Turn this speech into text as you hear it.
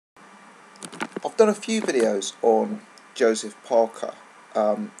I've done a few videos on Joseph Parker.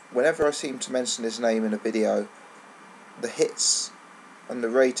 Whenever I seem to mention his name in a video, the hits and the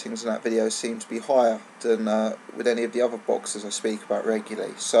ratings in that video seem to be higher than with any of the other boxers I speak about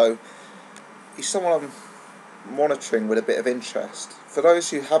regularly. So he's someone I'm monitoring with a bit of interest. For those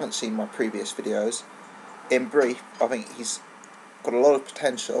who haven't seen my previous videos, in brief, I think he's got a lot of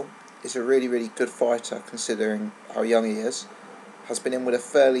potential. He's a really, really good fighter considering how young he is. Has been in with a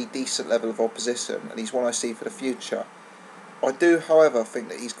fairly decent level of opposition, and he's one I see for the future. I do, however, think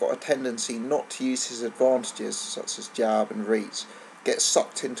that he's got a tendency not to use his advantages, such as jab and reach, get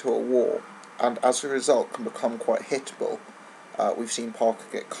sucked into a war, and as a result can become quite hittable. We've seen Parker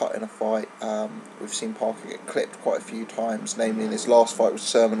get cut in a fight, we've seen Parker get clipped quite a few times, namely in his last fight with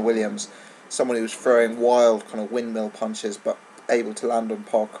Sermon Williams, someone who was throwing wild kind of windmill punches but able to land on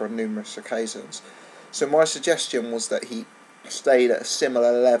Parker on numerous occasions. So my suggestion was that he stayed at a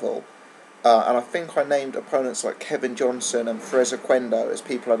similar level, and I think I named opponents like Kevin Johnson and Oquendo as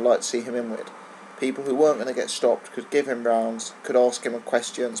people I'd like to see him in with. People who weren't going to get stopped, could give him rounds, could ask him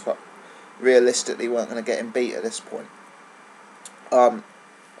questions, but realistically weren't going to get him beat at this point.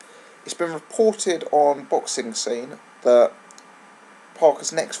 It's been reported on Boxing Scene that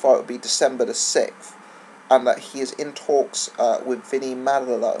Parker's next fight will be December the 6th, and that he is in talks with Vinny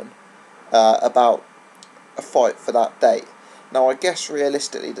Maddalone about a fight for that date. Now, I guess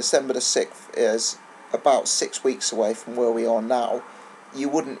realistically, December the 6th is about 6 weeks away from where we are now. You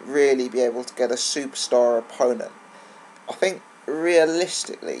wouldn't really be able to get a superstar opponent. I think,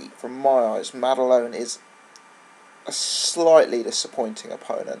 realistically, from my eyes, Maddalone is a slightly disappointing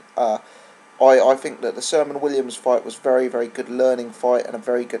opponent. I think that the Sermon Williams fight was a very, very good learning fight and a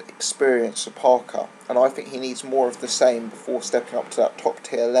very good experience for Parker. And I think he needs more of the same before stepping up to that top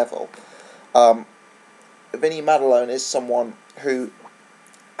tier level. Vinny Maddalone is someone who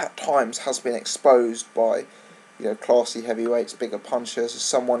at times has been exposed by classy heavyweights, bigger punchers, as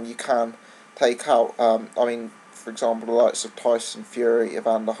someone you can take out. For example, the likes of Tyson Fury,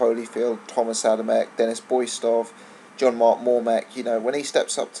 Evander Holyfield, Thomas Adamek, Dennis Boystov, John Mark Mormek. When he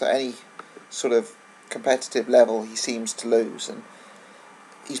steps up to any sort of competitive level, he seems to lose, and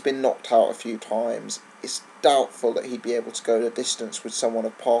he's been knocked out a few times. It's doubtful that he'd be able to go the distance with someone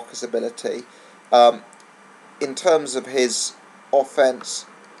of Parker's ability. In terms of his offense,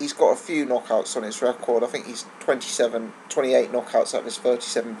 he's got a few knockouts on his record. I think he's 28 knockouts out of his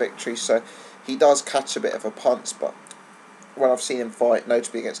 37 victories, so he does catch a bit of a punch, but when I've seen him fight,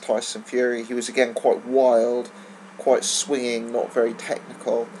 notably against Tyson Fury, he was again quite wild, quite swinging, not very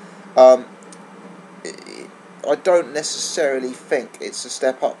technical. I don't necessarily think it's a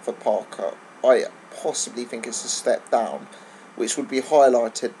step up for Parker. I possibly think it's a step down, which would be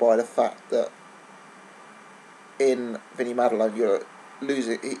highlighted by the fact that in Vinny Maddalone,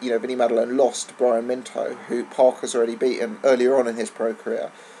 Vinny Maddalone lost to Browne, who Parker's already beaten earlier on in his pro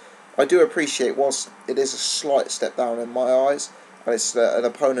career. I do appreciate, whilst it is a slight step down in my eyes, and it's an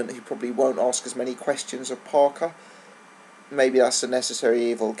opponent who probably won't ask as many questions of Parker, maybe that's a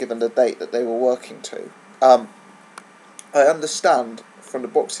necessary evil given the date that they were working to. I understand from the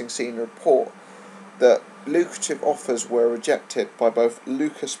Boxing Scene report that lucrative offers were rejected by both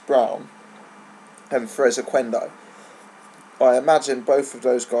Browne and Oquendo. I imagine both of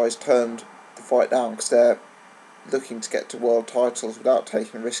those guys turned the fight down because they're looking to get to world titles without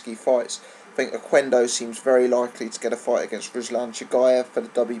taking risky fights. I think Oquendo seems very likely to get a fight against Ruslan Chagayev for the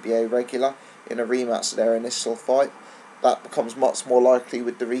WBA regular in a rematch of their initial fight. That becomes much more likely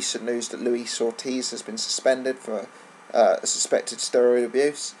with the recent news that Luis Ortiz has been suspended for suspected steroid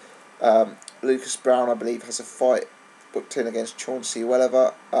abuse. Browne, I believe, has a fight booked in against Chauncey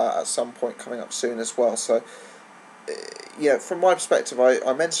Welliver at some point coming up soon as well. So, from my perspective,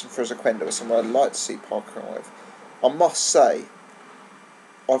 I mentioned Oquendo as someone I'd like to see Parker with. I must say,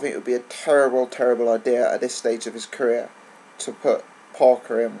 I think it would be a terrible, terrible idea at this stage of his career to put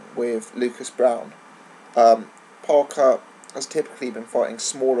Parker in with Browne. Parker has typically been fighting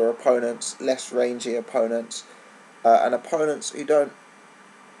smaller opponents, less rangy opponents, and opponents who don't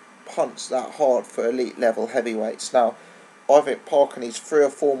punch that hard for elite level heavyweights. Now, I think Parker needs 3 or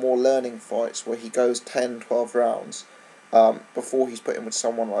 4 more learning fights where he goes 10, 12 rounds before he's put in with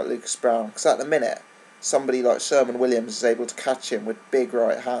someone like Browne. Because at the minute, somebody like Sermon Williams is able to catch him with big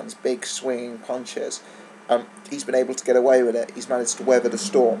right hands, big swinging punches. He's been able to get away with it. He's managed to weather the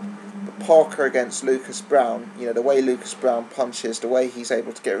storm. But Parker against Browne, the way Browne punches, the way he's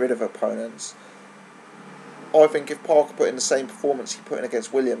able to get rid of opponents, I think if Parker put in the same performance he put in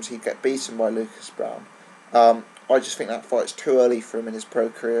against Williams, he'd get beaten by Browne. I just think that fight's too early for him in his pro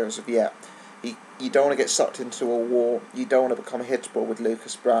career as of yet. You don't want to get sucked into a war. You don't want to become hittable with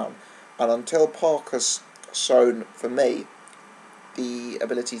Browne. And until Parker's shown, for me, the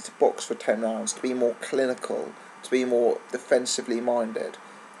ability to box for 10 rounds, to be more clinical, to be more defensively minded,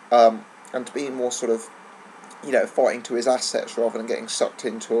 and to be more sort of, fighting to his assets rather than getting sucked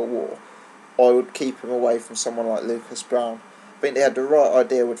into a war, I would keep him away from someone like Lucas Browne. I think they had the right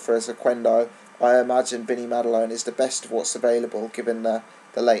idea with for Oquendo. I imagine Vinny Maddalone is the best of what's available given the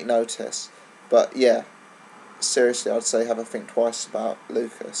late notice. But yeah, seriously, I'd say have a think twice about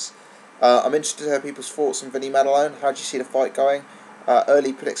Lucas. I'm interested to hear people's thoughts on Vinny Maddalone. How do you see the fight going?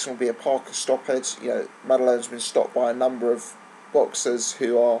 Early prediction will be a Parker stoppage. Maddalone's been stopped by a number of boxers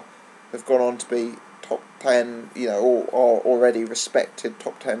who have gone on to be top 10, or are already respected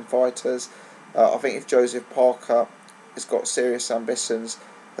top 10 fighters. I think if Joseph Parker has got serious ambitions,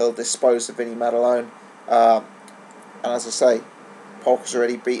 he'll dispose of Vinny Maddalone. And as I say, Parker's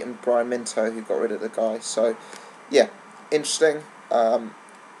already beaten Brian Minto, who got rid of the guy. So, yeah, interesting.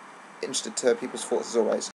 Interested to hear people's thoughts as always.